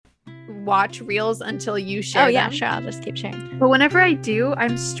watch reels until you share Oh yeah, them. sure. I'll just keep sharing. But whenever I do,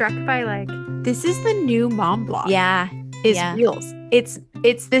 I'm struck by like, this is the new mom blog. Yeah. Is yeah. reels. It's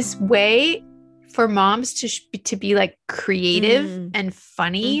this way for moms to be like creative and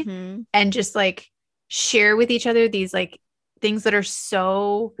funny and just like share with each other these like things that are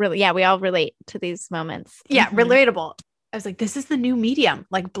so really, yeah, we all relate to these moments. Yeah, relatable. I was like, this is the new medium.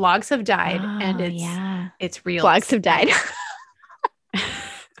 Like blogs have died and it's real. Blogs have died.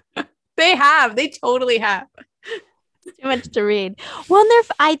 They totally have. Too much to read. Well,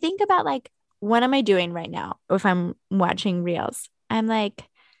 I think about like, what am I doing right now? If I'm watching reels, I'm like,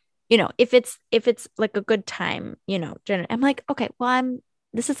 you know, if it's like a good time, you know, I'm like, okay, well,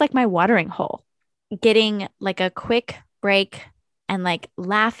 this is like my watering hole, getting like a quick break and like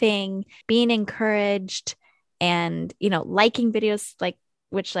laughing, being encouraged, and, you know, liking videos like,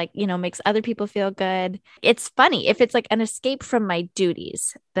 which like, you know, makes other people feel good. It's funny. If it's like an escape from my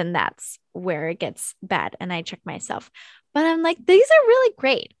duties, then that's where it gets bad. And I check myself. But I'm like, these are really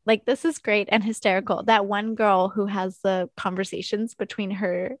great. Like, this is great and hysterical. That one girl who has the conversations between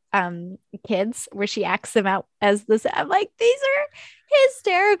her kids where she acts them out as this. I'm like, these are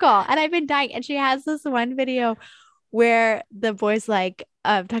hysterical. And I've been dying. And she has this one video where the boy's like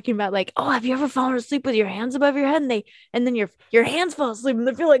talking about like, oh, have you ever fallen asleep with your hands above your head and then your hands fall asleep and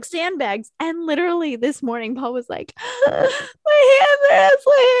they feel like sandbags? And literally this morning, Paul was like, my hands are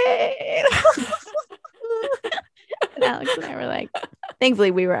asleep. And Alex and I were like,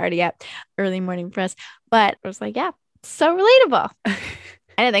 thankfully we were already at early morning press, but I was like, yeah, so relatable. I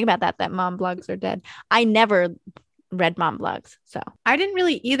didn't think about that mom blogs are dead. I never read mom blogs. So I didn't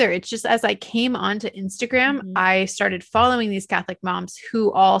really either. It's just as I came onto Instagram, I started following these Catholic moms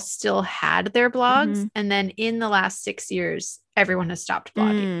who all still had their blogs. And then in the last 6 years, everyone has stopped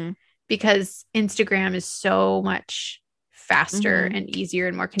blogging because Instagram is so much faster and easier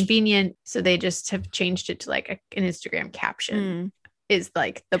and more convenient. So they just have changed it to like an Instagram caption is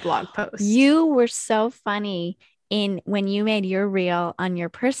like the blog post. You were so funny when you made your reel on your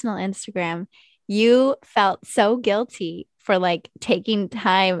personal Instagram. You felt so guilty for like taking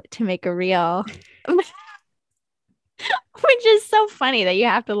time to make a reel, which is so funny that you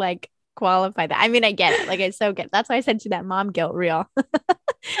have to like qualify that. I mean, I get it. Like, it's so good. That's why I sent you that mom guilt reel.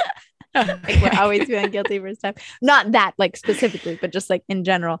 Like, we're always feeling guilty for stuff. Not that like specifically, but just like in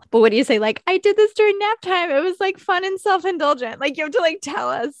general. But what do you say? Like, I did this during nap time. It was like fun and self-indulgent. Like, you have to like tell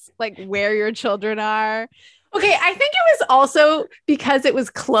us like where your children are. Okay, I think it was also because it was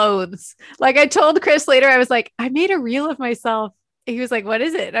clothes. Like I told Chris later, I was like, I made a reel of myself. And he was like, what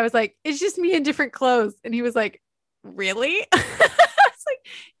is it? And I was like, it's just me in different clothes. And he was like, really? I was like,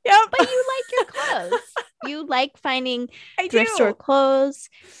 yep. But you like your clothes. You like finding thrift store clothes.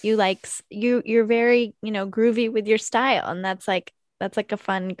 You like, you're very, you know, groovy with your style. And that's like a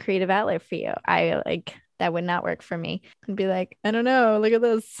fun creative outlet for you. I like, that would not work for me. I'd be like, I don't know. Look at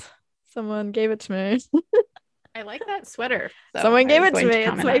this. Someone gave it to me. I like that sweater. So someone gave it to me.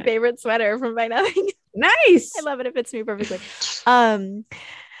 It's my favorite sweater from Buy Nothing. Nice. I love it. It fits me perfectly. But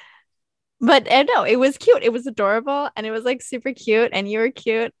no, it was cute. It was adorable. And it was like super cute. And you were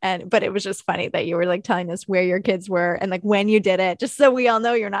cute. But it was just funny that you were like telling us where your kids were and like when you did it, just so we all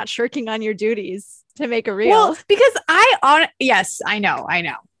know you're not shirking on your duties to make a reel. Well, because yes, I know.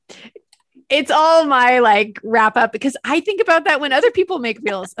 It's all my like wrap up because I think about that when other people make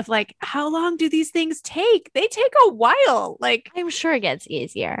reels of like, how long do these things take? They take a while. Like, I'm sure it gets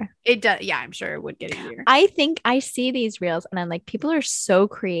easier. It does. Yeah, I'm sure it would get easier. I think I see these reels and I'm like, people are so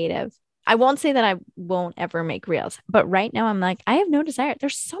creative. I won't say that I won't ever make reels, but right now I'm like, I have no desire.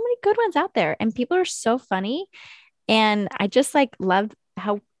 There's so many good ones out there and people are so funny. And I just like love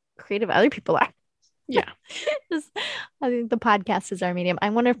how creative other people are. Yeah. I think the podcast is our medium.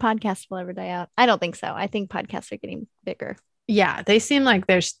 I wonder if podcasts will ever die out. I don't think so. I think podcasts are getting bigger. Yeah. They seem like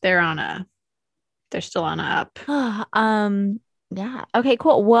they're still on a up. Yeah. Okay,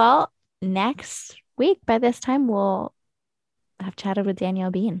 cool. Well, next week by this time, we'll have chatted with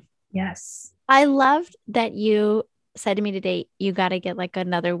Danielle Bean. Yes. I loved that you said to me today, you got to get like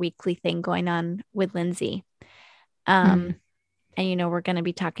another weekly thing going on with Lindsay. And, you know, we're going to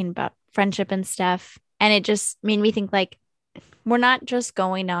be talking about friendship and stuff. And it just made me think like, we're not just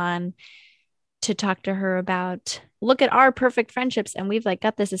going on to talk to her about, look at our perfect friendships. And we've like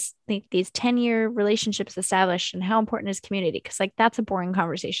got these 10-year relationships established and how important is community. Cause like, that's a boring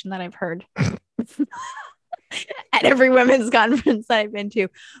conversation that I've heard at every women's conference that I've been to.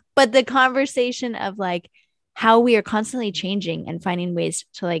 But the conversation of like how we are constantly changing and finding ways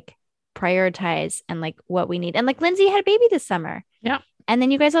to like prioritize and like what we need. And like Lindsay had a baby this summer. Yeah. And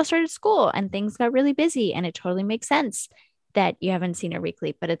then you guys all started school and things got really busy and it totally makes sense. that you haven't seen her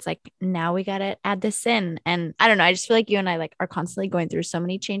weekly, but it's like, now we got to add this in. And I don't know. I just feel like you and I like are constantly going through so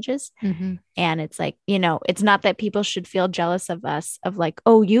many changes. Mm-hmm. And it's like, you know, it's not that people should feel jealous of us of like,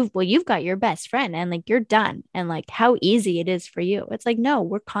 oh, you've got your best friend and like, you're done. And like how easy it is for you. It's like,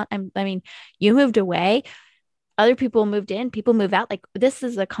 no, I mean, you moved away, other people moved in, people move out. Like this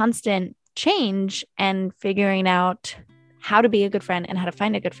is a constant change and figuring out how to be a good friend and how to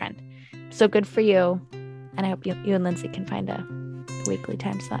find a good friend. So good for you. And I hope you and Lindsay can find a weekly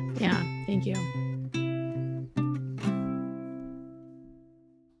time slot. Yeah. Thank you.